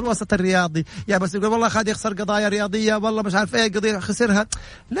جوني في الوسط الرياضي يا بس يقول والله خالد يخسر قضايا رياضيه، والله مش عارف ايه قضيه خسرها.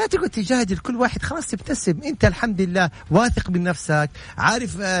 لا تقعد تجادل كل واحد، خلاص تبتسم. انت الحمد لله واثق من نفسك،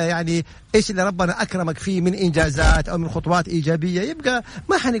 عارف يعني ايش اللي ربنا اكرمك فيه من انجازات او من خطوات ايجابيه، يبقى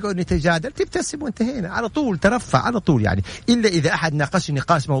ما حنقعد نتجادل، تبتسم وانتهينا على طول، ترفع على طول يعني. الا اذا احد ناقش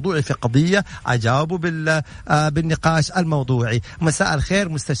نقاش موضوعي في قضيه اجاوبه بالنقاش الموضوعي. مساء الخير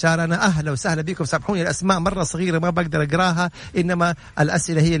مستشارنا، اهلا وسهلا بكم. سامحوني الاسماء مره صغيره ما بقدر اقراها، انما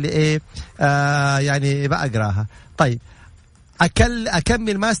الاسئله هي اللي ايه يعني بقراها. طيب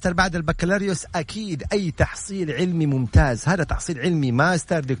أكمل ماستر بعد البكالوريوس؟ أكيد أي تحصيل علمي ممتاز، هذا تحصيل علمي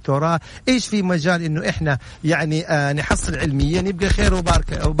ماستر دكتوراه، إيش في مجال إنه إحنا يعني نحصل علميا يبقى خير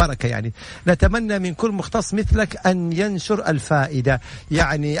وبركة يعني. نتمنى من كل مختص مثلك أن ينشر الفائدة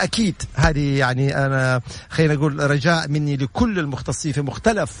يعني. أكيد هذه يعني أنا خلينا نقول رجاء مني لكل المختصين في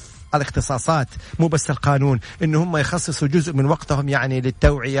مختلف الاختصاصات، مو بس القانون، إن هم يخصصوا جزء من وقتهم يعني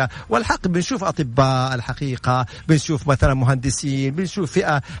للتوعية والحق. بنشوف أطباء الحقيقة، بنشوف مثلا مهندسين، بنشوف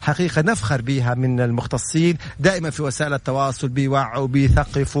فئة حقيقة نفخر بها من المختصين دائما في وسائل التواصل، بيوعوا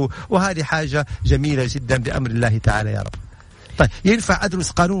بيثقفوا، وهذه حاجة جميلة جدا بأمر الله تعالى يا رب. طيب ينفع أدرس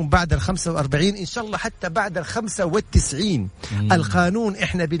قانون بعد 45؟ إن شاء الله حتى بعد 95. القانون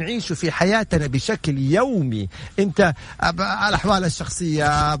إحنا بنعيشه في حياتنا بشكل يومي. أنت الأحوال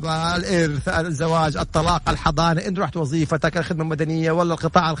الشخصية، الإرث، الزواج، الطلاق، الحضانة، إن رحت وظيفتك، الخدمة المدنية ولا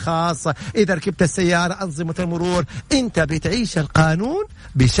القطاع الخاص، إذا ركبت السيارة، أنظمة المرور، أنت بتعيش القانون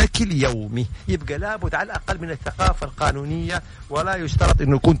بشكل يومي. يبقى لابد على الأقل من الثقافة القانونية، ولا يشترط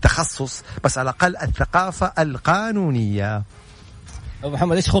أنه يكون تخصص، بس على الأقل الثقافة القانونية. أبو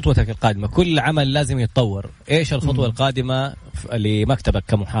محمد إيش خطوتك القادمة؟ كل عمل لازم يتطور، إيش الخطوة القادمة لمكتبك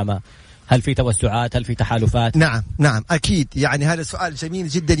كمحاماة؟ هل في توسعات؟ هل في تحالفات؟ نعم أكيد يعني. هذا سؤال جميل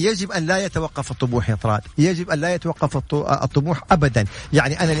جدا. يجب أن لا يتوقف الطموح يا طراد، يجب أن لا يتوقف الطموح أبدا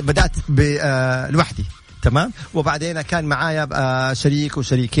يعني. أنا بدأت لوحدي تمام، وبعدين كان معايا شريك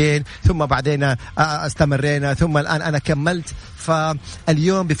وشريكين، ثم بعدين استمرينا، ثم الآن أنا كملت.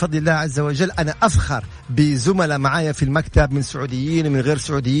 فاليوم بفضل الله عز وجل أنا أفخر بزملاء معايا في المكتب، من سعوديين من غير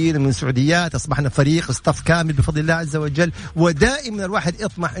سعوديين من سعوديات، أصبحنا فريق استاف كامل بفضل الله عز وجل. ودائما الواحد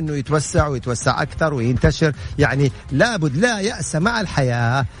يطمح أنه يتوسع ويتوسع أكثر وينتشر يعني. لابد لا يأس مع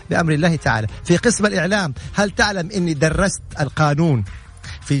الحياة بأمر الله تعالى. في قسم الإعلام، هل تعلم أني درست القانون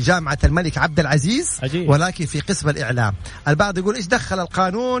في جامعة الملك عبد العزيز؟ ولكن في قسم الإعلام. البعض يقول إيش دخل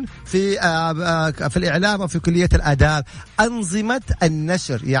القانون في الإعلام وفي كلية الآداب؟ أنظمة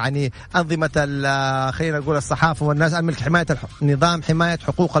النشر يعني، أنظمة خلينا نقول الصحافة والناس، الملك حماية نظام حماية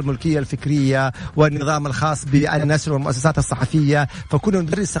حقوق الملكية الفكرية والنظام الخاص بالنشر والمؤسسات الصحفية. فكنا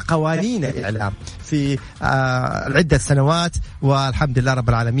ندرس قوانين الإعلام في عدة سنوات، والحمد لله رب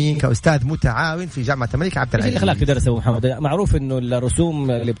العالمين كأستاذ متعاون في جامعة الملك عبد العزيز. إيش اللي خلاك تدرس أبو محمد؟ معروف إنه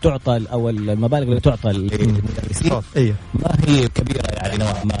الرسوم اللي بتعطى او المبالغ اللي بتعطى للمدرسين ما هي كبيره يعني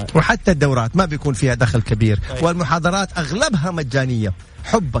نوعا ما، وحتى الدورات ما بيكون فيها دخل كبير، والمحاضرات اغلبها مجانيه.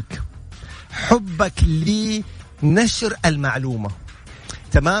 حبك لنشر المعلومه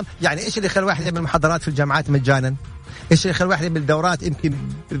تمام يعني. ايش اللي يخلي الواحد يعمل محاضرات في الجامعات مجانا؟ ايش يخلي واحد من الدورات يمكن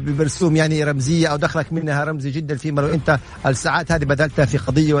برسوم يعني رمزيه او دخلك منها رمزي جدا، فيما لو انت الساعات هذه بدلتها في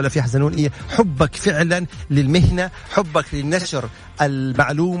قضيه ولا في حزنونيه. حبك فعلا للمهنه، حبك للنشر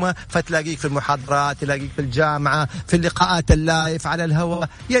المعلومه، فتلاقيك في المحاضرات، تلاقيك في الجامعه، في اللقاءات اللايف على الهواء.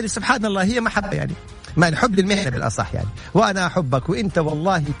 يعني سبحان الله هي محبه، يعني ما الحب للمهنه بالاصح يعني. وانا احبك وانت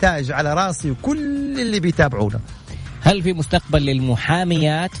والله تاج على راسي وكل اللي بيتابعونا. هل في مستقبل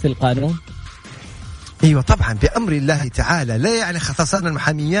للمحاميات في القانون؟ ايوه طبعا بامر الله تعالى. لا يعني خصصنا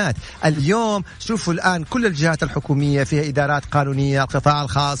المحاميات اليوم. شوفوا الان كل الجهات الحكوميه فيها ادارات قانونيه، القطاع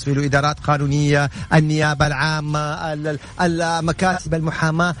الخاص فيه له ادارات قانونيه، النيابه العامه، مكاتب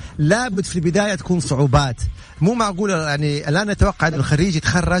المحاماه. لابد في البدايه تكون صعوبات. مو معقول يعني لا نتوقع ان الخريج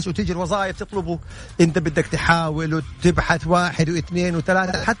يتخرج وتيجي الوظائف تطلبه. انت بدك تحاول وتبحث 1 و2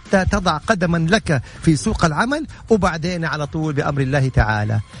 و3 حتى تضع قدما لك في سوق العمل، وبعدين على طول بامر الله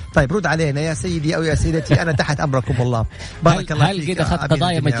تعالى. طيب رد علينا يا سيدي او يا سيدتي، انا تحت امركم والله. بارك الله فيك. هل كده اخذت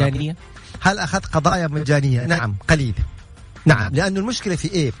قضايا مجانيه؟ هل اخذت قضايا مجانيه؟ نعم قليل. نعم، لانه المشكله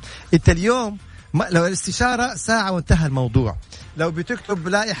في ايه؟ انت اليوم لو الاستشارة ساعة وانتهى الموضوع، لو بتكتب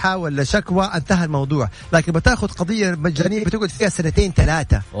لائحة ولا شكوى انتهى الموضوع. لكن بتاخذ قضية مجانية بتقعد فيها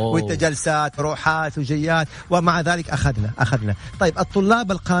 2-3 وانت جلسات روحات وجيات. ومع ذلك أخذنا. طيب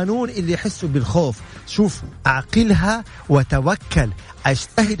الطلاب القانون اللي يحسوا بالخوف، شوف أعقلها وتوكل،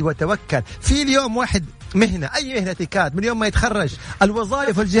 اجتهد وتوكل. في اليوم واحد مهنة، أي مهنة كانت، من يوم ما يتخرج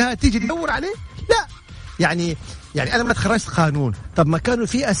الوظائف والجهات تيجي تدور عليه. لا يعني أنا ما تخرجت قانون، طب ما كانوا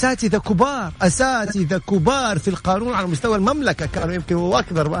في أساتذة كبار في القانون على مستوى المملكة، كانوا يمكن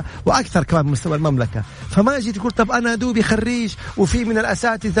وأكثر كمان من مستوى المملكة. فما جيت تقول طب أنا دوبي خريج وفي من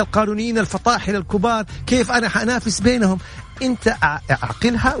الأساتذة القانونيين الفطاحل الكبار، كيف أنا حنافس بينهم؟ أنت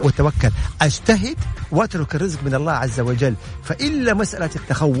أعقلها وتوكل، أجتهد واترك الرزق من الله عز وجل. فإلا مسألة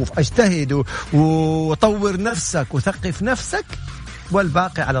التخوف، أجتهد وطور نفسك وثقف نفسك،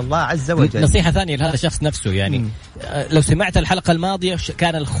 والباقي على الله عز وجل. نصيحة ثانية لهذا الشخص نفسه يعني لو سمعت الحلقة الماضية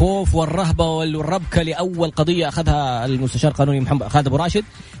كان الخوف والرهبة والربكة لأول قضية أخذها المستشار القانوني محمد خالد أبو راشد،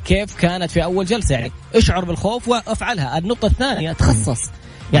 كيف كانت في أول جلسة. يعني اشعر بالخوف وافعلها. النقطة الثانية تخصص.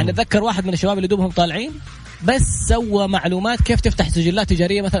 يعني أتذكر واحد من الشباب اللي دوبهم طالعين بس سوى معلومات كيف تفتح سجلات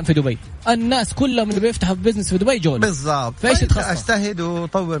تجارية مثلا في دبي. الناس كلهم اللي بيفتحوا بزنس في دبي جول بالضبط. فايش تخصص؟ اجتهد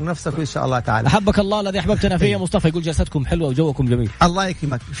وطور نفسك وإن شاء الله تعالى. أحبك الله الذي أحببتنا فيه. مصطفى يقول جلستكم حلوة وجوكم جميل. الله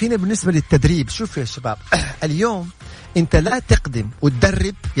يكرمك. فينا بالنسبة للتدريب، شوف يا شباب اليوم أنت لا تقدم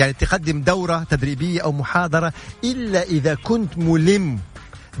وتدرب، يعني تقدم دورة تدريبية أو محاضرة إلا إذا كنت ملم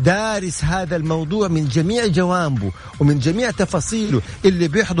دارس هذا الموضوع من جميع جوانبه ومن جميع تفاصيله. اللي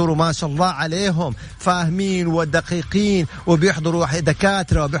بيحضروا ما شاء الله عليهم فاهمين ودقيقين، وبيحضروا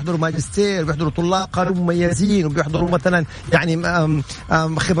دكاترة وبيحضروا ماجستير وبيحضروا طلاب قانون مميزين وبيحضروا مثلا يعني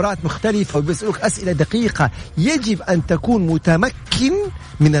خبرات مختلفة وبيسألوك أسئلة دقيقة. يجب أن تكون متمكن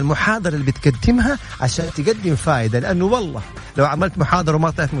من المحاضرة اللي بتقدمها عشان تقدم فائدة، لأنه والله لو عملت محاضرة وما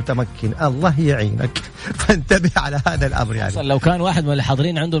طلعت متمكن الله يعينك. فانتبه على هذا الأمر. يعني لو كان واحد من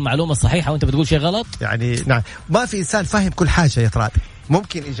الحاضرين عنده المعلومة الصحيحة وانت بتقول شيء غلط، يعني نعم ما في إنسان فاهم كل حاجة يا طراد.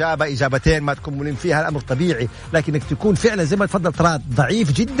 ممكن إجابتين ما تكون ملم فيها، الأمر طبيعي، لكنك تكون فعلا زي ما تفضل طراد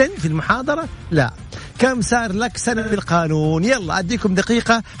ضعيف جدا في المحاضرة. لا. كم صار لك سنة في القانون؟ يلا أديكم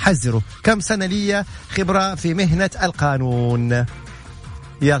دقيقة حذروا. كم سنة لي خبرة في مهنة القانون؟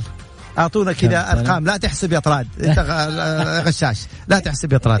 يلا أعطونا كده أرقام. لا تحسب يا طراد، أنت غشاش. لا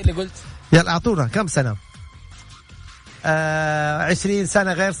تحسب يا طراد. اللي قلت يلا أعطونا كم سنة. 20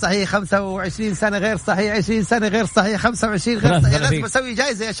 سنة غير صحيح، 25 سنة غير صحيح، 20 سنة غير صحيح، 25 غير صحيح. لازم أسوي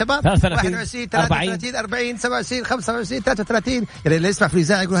جائزة يا شباب. 21 33 40 27 25 33. يعني اللي يسمع في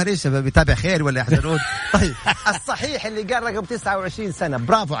الإذاعة يقول هريش بيتابع خير ولا يحزنون. طيب الصحيح اللي قال رقم 29 سنة.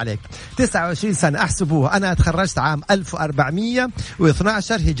 برافو عليك. 29 سنة أحسبوها. أنا تخرجت عام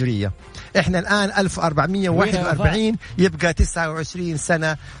 1412 هجرية، إحنا الآن 1441، يبقى 29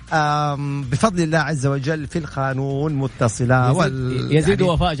 سنة بفضل الله عز وجل في القانون متصلة. يزيد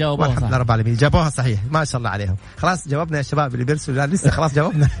وفاء جاوبوها والحمد لله رب العالمين جابوها صحيح ما شاء الله عليهم. خلاص جاوبنا يا شباب اللي بيرسلوا لسه خلاص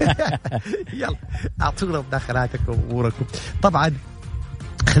جاوبنا. يلا أعطونا مداخلاتكم وأموركم. طبعا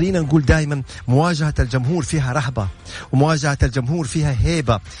خلينا نقول دائما مواجهة الجمهور فيها رهبة ومواجهة الجمهور فيها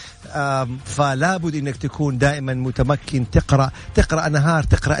هيبة. فلا بد انك تكون دائما متمكن. تقرأ نهار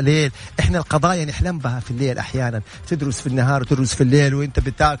تقرأ ليل. احنا القضايا نحلم بها في الليل احيانا، تدرس في النهار وتدرس في الليل وانت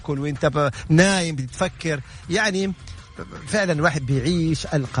بتاكل وانت نايم بتفكر. يعني فعلا الواحد بيعيش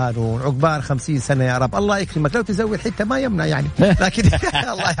القانون. عقبال 50 سنة يا رب. الله يكرمك لو تزود حتة ما يمنع يعني، لكن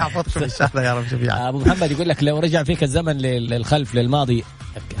الله يحفظكم إن شاء الله يا رب جميعا. أبو محمد يقول لك لو رجع فيك الزمن للخلف للماضي،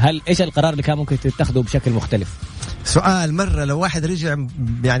 هل إيش القرار اللي كان ممكن تتخذه بشكل مختلف؟ سؤال مرة لو واحد رجع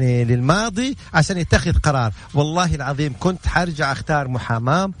يعني للماضي عشان يتخذ قرار، والله العظيم كنت حرجع اختار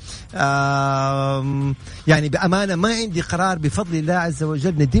محاماة. يعني بأمانة ما عندي قرار بفضل الله عز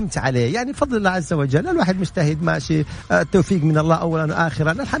وجل ندمت عليه، يعني بفضل الله عز وجل الواحد مجتهد ماشي، التوفيق من الله أولا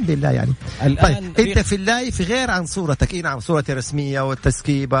وآخرا الحمد لله. يعني طيب أنت في اللايف غير عن صورتك، نعم صورتي رسمية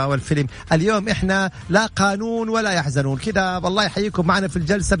والتسكيبة والفيلم. اليوم إحنا لا قانون ولا يحزنون كده، والله يحييكم معنا في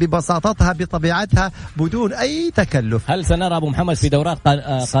الجلسة ببساطتها بطبيعتها بدون أي تكلف. هل سنرى أبو محمد في دورات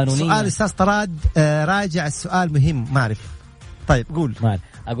قانونية؟ سؤال أستاذ طراد راجع السؤال مهم ما أعرف. طيب قول.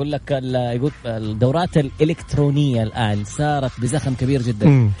 أقول لك يقول الدورات الإلكترونية الآن صارت بزخم كبير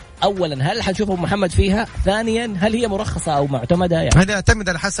جدا. أولا هل حنشوف أبو محمد فيها؟ ثانيا هل هي مرخصة أو معتمدة؟ يعني هذا يعتمد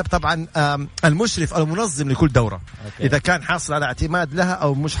على حسب طبعا المشرف أو المنظم لكل دورة. أوكي. إذا كان حاصل على اعتماد لها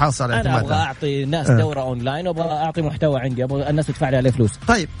أو مش حاصل على اعتماد لها. أنا أبغى أعطي الناس دورة أونلاين وأبغى أعطي محتوى عندي، أبغى الناس تدفع لي عليه فلوس.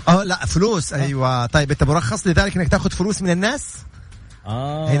 طيب لا فلوس أيوة. طيب أنت مرخص لذلك إنك تأخذ فلوس من الناس؟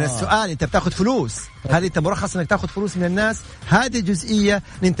 هنا السؤال، انت بتاخذ فلوس، هل انت مرخص انك تاخذ فلوس من الناس؟ هذه جزئيه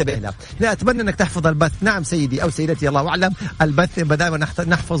ننتبه لها. لا اتمنى انك تحفظ البث. نعم سيدي او سيدتي الله اعلم، البث دائما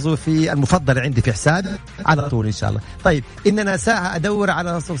نحفظه في المفضل عندي في حساب على طول ان شاء الله. طيب اننا ساعه ادور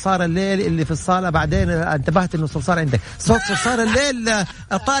على صرصار الليل اللي في الصاله، بعدين انتبهت انه صرصار عندك، صوت صرصار الليل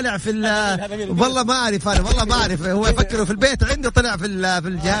طالع في والله ما اعرف انا، والله ما اعرف، هو يفكروا في البيت عنده طلع في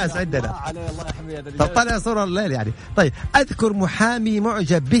الجهاز عندنا. طب طلع صور الليل يعني. طيب اذكر محامي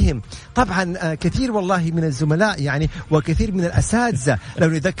معجب بهم طبعا، كثير والله من الزملاء يعني وكثير من الأساتذة، لو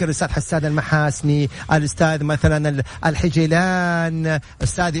نذكر الأستاذ حسان المحاسني، الأستاذ مثلا الحجيلان،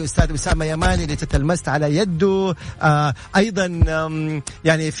 أستاذ أسامة يماني اللي تتلمست على يده، أيضا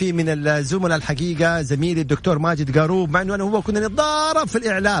يعني في من الزملاء الحقيقة زميلي الدكتور ماجد قاروب، مع أنه هو كنا نتضارب في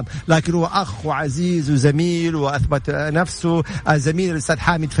الإعلام لكن هو أخ وعزيز وزميل وأثبت نفسه. زميل الأستاذ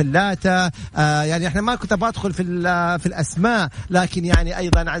حامد فلاتة، يعني احنا ما كنت بدخل في الأسماء، لكن يعني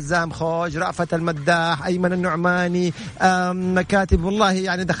أيضا عزام خوج، رأفت المداح، أيمن النعماني، مكاتب، والله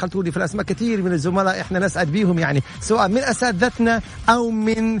يعني دخلتوني في الأسماء. كثير من الزملاء إحنا نسعد بيهم يعني، سواء من أساتذتنا أو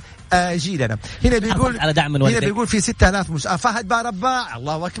من جيلنا. هنا بيقول في 6000 مش فهد بارباع،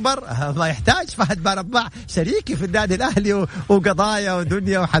 الله أكبر، ما يحتاج فهد بارباع شريكي في النادي الأهلي وقضايا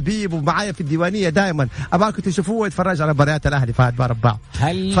ودنيا وحبيب ومعايا في الديوانية دائما، أباكم تشوفوه ويتفرج على مباريات الأهلي فهد بارباع.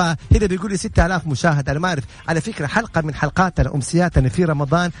 فهنا بيقول لي 6000 مشاهد. أنا ما أعرف، على فكرة حلقة من حلقاتنا أمسياتنا في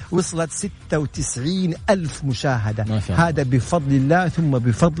رمضان وصلت 96,000 مشاهدة. هذا بفضل الله ثم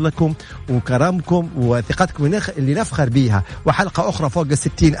بفضلكم وكرمكم وثقتكم اللي نفخر بيها، وحلقة أخرى فوق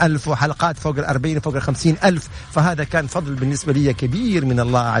 60,000 وحلقات فوق 40 فوق 50,000، فهذا كان فضل بالنسبة لي كبير من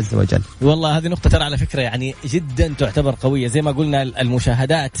الله عز وجل. والله هذه نقطة ترى على فكرة يعني جدا تعتبر قوية، زي ما قلنا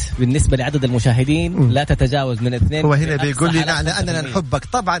المشاهدات بالنسبة لعدد المشاهدين لا تتجاوز من 2. هو هنا بيقول لي لأننا نحبك،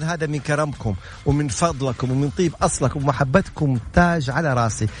 طبعا هذا من كرمكم ومن فضلكم ومن طيب أصلكم ومحبتكم تاج على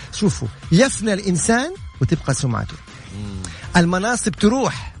راسي. شوفوا، يفنى الإنسان وتبقى سمعته، المناصب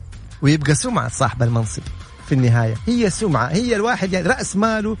تروح ويبقى سمعة صاحب المنصب في النهاية، هي سمعة، هي الواحد يعني رأس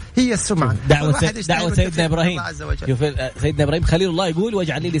ماله هي السمعة. دعوة سيدنا إبراهيم، شوف سيدنا إبراهيم خليل الله يقول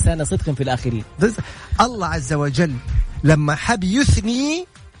واجعل لي لسان صدق في الآخرين. الله عز وجل لما حب يثني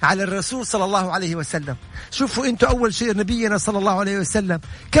على الرسول صلى الله عليه وسلم، شوفوا انتوا أول شيء نبينا صلى الله عليه وسلم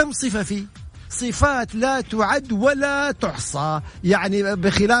كم صفة فيه، صفات لا تعد ولا تحصى، يعني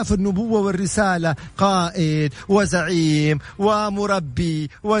بخلاف النبوة والرسالة، قائد وزعيم ومربي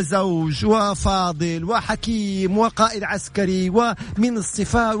وزوج وفاضل وحكيم وقائد عسكري، ومن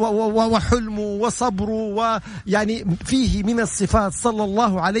الصفات وحلم وصبر، ويعني فيه من الصفات صلى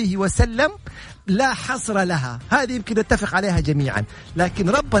الله عليه وسلم لا حصر لها. هذه يمكن نتفق عليها جميعا، لكن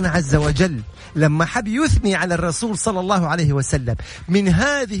ربنا عز وجل لما حب يثني على الرسول صلى الله عليه وسلم من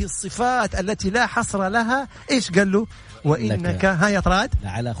هذه الصفات التي لا حصر لها، إيش قال له؟ وإنك يا طراد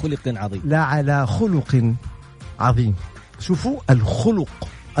على خلق عظيم، لا على خلق عظيم. شوفوا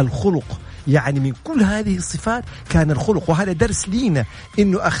الخلق يعني من كل هذه الصفات كان الخلق، وهذا درس لينا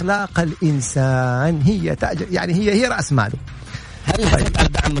إنه أخلاق الإنسان هي يعني هي رأس ماله. هل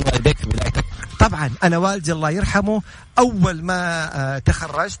الدعم من والديك في بدايتك؟ طبعا أنا والدي الله يرحمه أول ما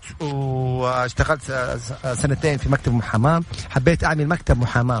تخرجت واشتغلت 2 في مكتب محاماة، حبيت أعمل مكتب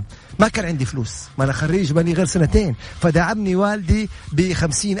محاماة، ما كان عندي فلوس، ما أنا خريج بني غير 2 فدعمني والدي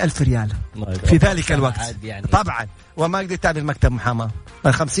ب50,000 ريال في ذلك الوقت يعني. طبعا وما قدرت تعمل مكتب محاماة،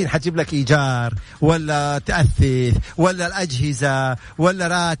 50 حتجيب لك إيجار ولا تأثث ولا الأجهزة ولا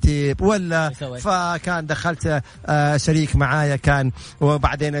راتب ولا، فكان دخلت شريك معايا كان،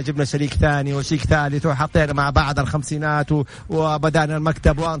 وبعدين جبنا شريك ثاني وشريك ثالث وحطينا مع بعض 50 وبدأنا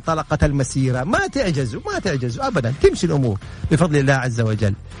المكتب وانطلقت المسيرة. ما تعجزوا أبدا، تمشي الأمور بفضل الله عز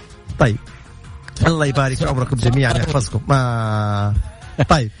وجل. طيب الله يبارك في عمركم جميعا يحفظكم. ما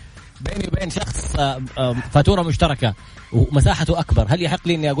طيب بيني وبين شخص فاتورة مشتركة ومساحته أكبر، هل يحق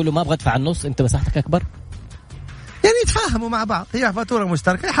لي إني أقول له ما أبغى أدفع النص، أنت مساحتك أكبر؟ يعني يتفاهموا مع بعض، هي فاتورة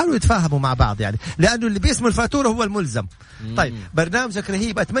مشتركة يحاولوا يتفاهموا مع بعض يعني، لأنه اللي بيسمو الفاتورة هو الملزم. طيب برنامجك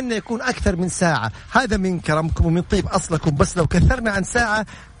رهيب، أتمنى يكون أكثر من ساعة، هذا من كرمكم ومن طيب أصلكم، بس لو كثرنا عن ساعة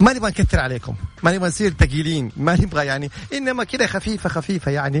ما نبغى نكثر عليكم، ما نبغى نصير ثقيلين، ما نبغى يعني، إنما كده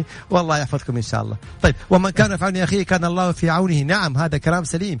خفيفة يعني، والله يحفظكم إن شاء الله. طيب ومن كان في عون أخيه كان الله في عونه، نعم هذا كلام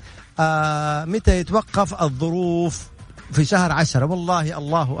سليم. متى يتوقف الظروف؟ في شهر 10 والله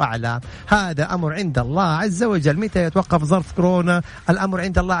الله أعلم، هذا أمر عند الله عز وجل. متى يتوقف ظرف كورونا؟ الأمر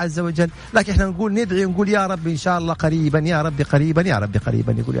عند الله عز وجل، لكن إحنا نقول ندعي ونقول يا رب إن شاء الله قريبا، يا رب قريبا، يا رب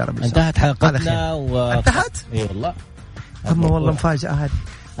قريبا، يقول يا رب إن شاء الله. انتهت حلقتنا انتهت؟ اي والله. أما والله مفاجأة هذه.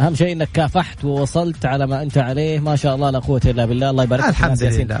 أهم شيء إنك كافحت ووصلت على ما أنت عليه، ما شاء الله لا قوة إلا بالله. الله يبارك فيك. الحمد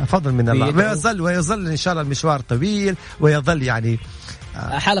لله، فضل من الله. ويظل إن شاء الله المشوار طويل، ويظل يعني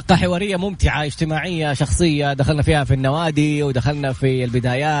حلقة حوارية ممتعة اجتماعية شخصية، دخلنا فيها في النوادي ودخلنا في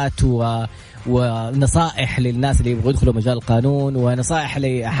البدايات ونصائح للناس اللي يبغوا يدخلوا مجال القانون، ونصائح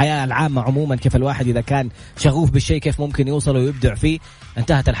للحياة العامة عموما، كيف الواحد إذا كان شغوف بالشيء كيف ممكن يوصل ويبدع فيه.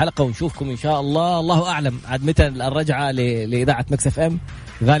 انتهت الحلقة ونشوفكم إن شاء الله. الله أعلم عاد متى الرجعة لإذاعة مكس اف ام،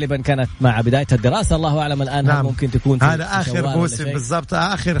 غالبا كانت مع بداية الدراسة، الله أعلم الآن. نعم. ممكن تكون هذا آخر موسم بالضبط،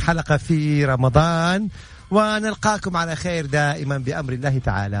 آخر حلقة في رمضان، ونلقاكم على خير دائما بأمر الله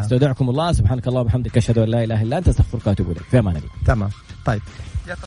تعالى. استودعكم الله، سبحانك الله وبحمدك، أشهد أن لا إله إلا أنت، أستغفرك وأتوب إليك. في أمان الله. تمام. طيب